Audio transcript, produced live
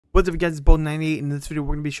What's up guys, it's Bruen98. In this video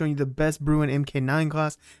we're going to be showing you the best Bruen Mk9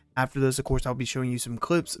 class. After this, of course, I'll be showing you some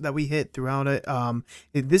clips that we hit throughout it.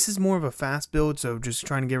 This is more of a fast build, so just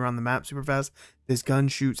trying to get around the map super fast. This gun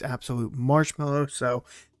shoots absolute marshmallow, so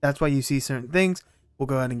that's why you see certain things. We'll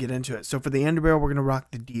go ahead and get into it. So for the underbarrel, we're going to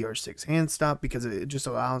rock the DR6 hand stop because it just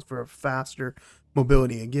allows for a faster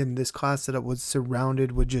mobility. Again, this class setup was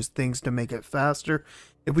surrounded with just things to make it faster.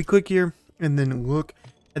 If we click here and then look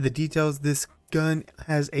at the details, this gun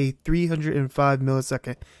has a 305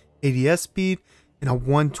 millisecond ADS speed and a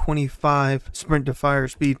 125 sprint to fire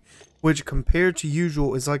speed, which compared to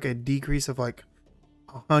usual is like a decrease of like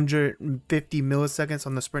 150 milliseconds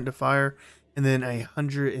on the sprint to fire and then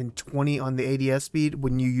 120 on the ADS speed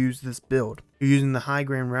when you use this build. You're using the high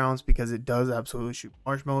grain rounds because it does absolutely shoot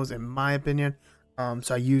marshmallows in my opinion.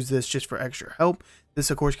 So I use this just for extra help.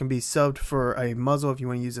 This of course can be subbed for a muzzle if you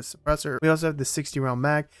want to use a suppressor. We also have the 60 round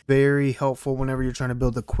mag, very helpful whenever you're trying to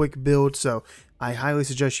build a quick build. So I highly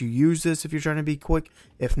suggest you use this if you're trying to be quick.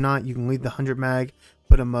 If not, you can leave the 100 mag,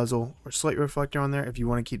 put a muzzle or slate reflector on there if you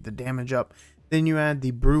want to keep the damage up. Then you add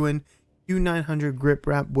the Bruen Mk9 grip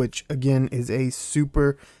wrap, which again is a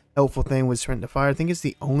super helpful thing with sprint to fire. I think it's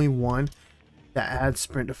the only one that adds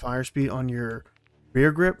sprint to fire speed on your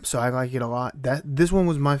rear grip, so I like it a lot. This one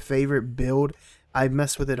was my favorite build. I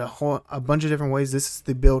messed with it a bunch of different ways. This is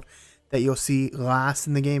the build that you'll see last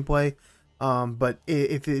in the gameplay. But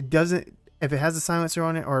if it has a silencer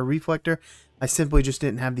on it or a reflector, I simply just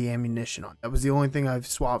didn't have the ammunition on. That was the only thing I've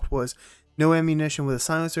swapped, was no ammunition with a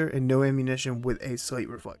silencer and no ammunition with a slate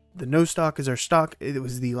reflector. The no stock is our stock. It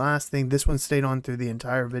was the last thing. This one stayed on through the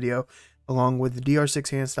entire video, along with the DR6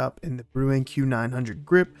 hand stop and the Bruen Mk9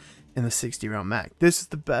 grip and the 60 round mag. This is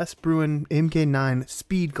the best Bruen Mk9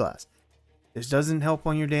 speed class. This doesn't help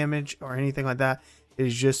on your damage or anything like that. It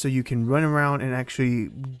is just so you can run around and actually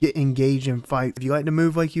get engaged and fight. If you like to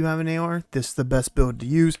move like you have an AR, this is the best build to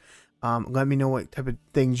use. Let me know what type of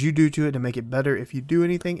things you do to it to make it better if you do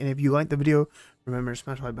anything. And if you like the video, remember to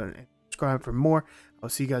smash the like button and subscribe for more. I'll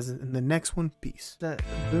see you guys in the next one. Peace. That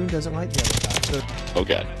Boone doesn't like the other guy. So oh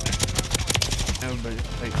god. Everybody,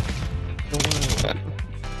 like, don't want to.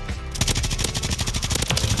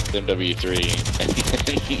 MW3.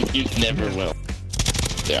 You never will.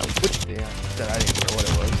 Yeah. Yeah, that I didn't know what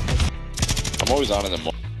it was. I'm always on in the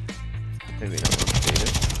morning. Maybe not.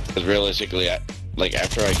 Because realistically, like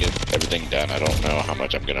after I get everything done, I don't know how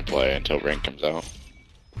much I'm gonna play until rank comes out.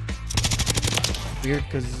 Weird,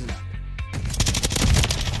 because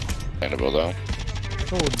Understandable though.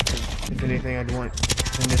 If anything, I'd want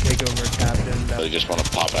him to take over captain. They just want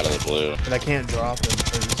to pop out of the blue. But I can't drop him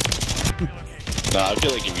because. No, I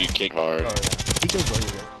feel like if you kick hard. Oh yeah, he goes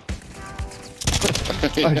really good.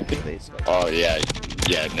 Oh yeah,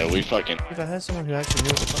 yeah. No, we fucking. If I had someone who actually knew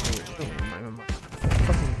what the fuck they were doing, my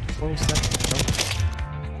fucking 12 seconds. Bro.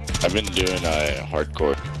 I've been doing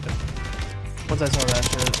hardcore. Once I saw that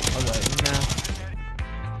shit, I was like, nah.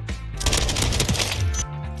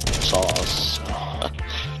 Sauce.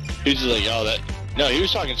 He was just like, oh, that. No, he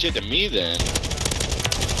was talking shit to me then.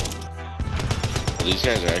 Well, these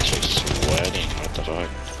guys are actually sweating. What the fuck?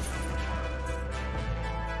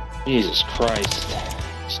 Jesus Christ.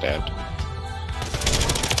 Stabbed.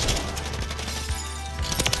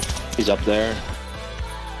 He's up there.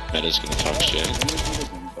 Meta's gonna talk shit.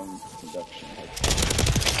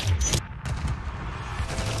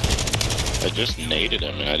 I just naded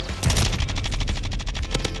him and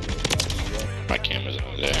my camera's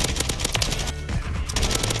over there.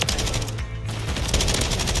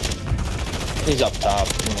 He's up top.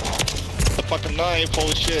 The fucking knife,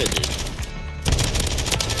 holy shit, dude.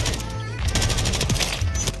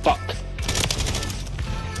 Fuck.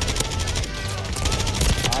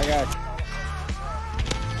 I got.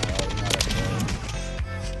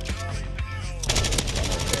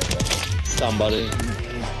 Somebody.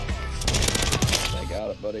 I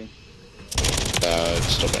got it, buddy.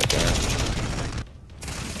 It's still back there.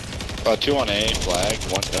 2 on A, flag,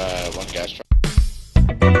 one gas truck.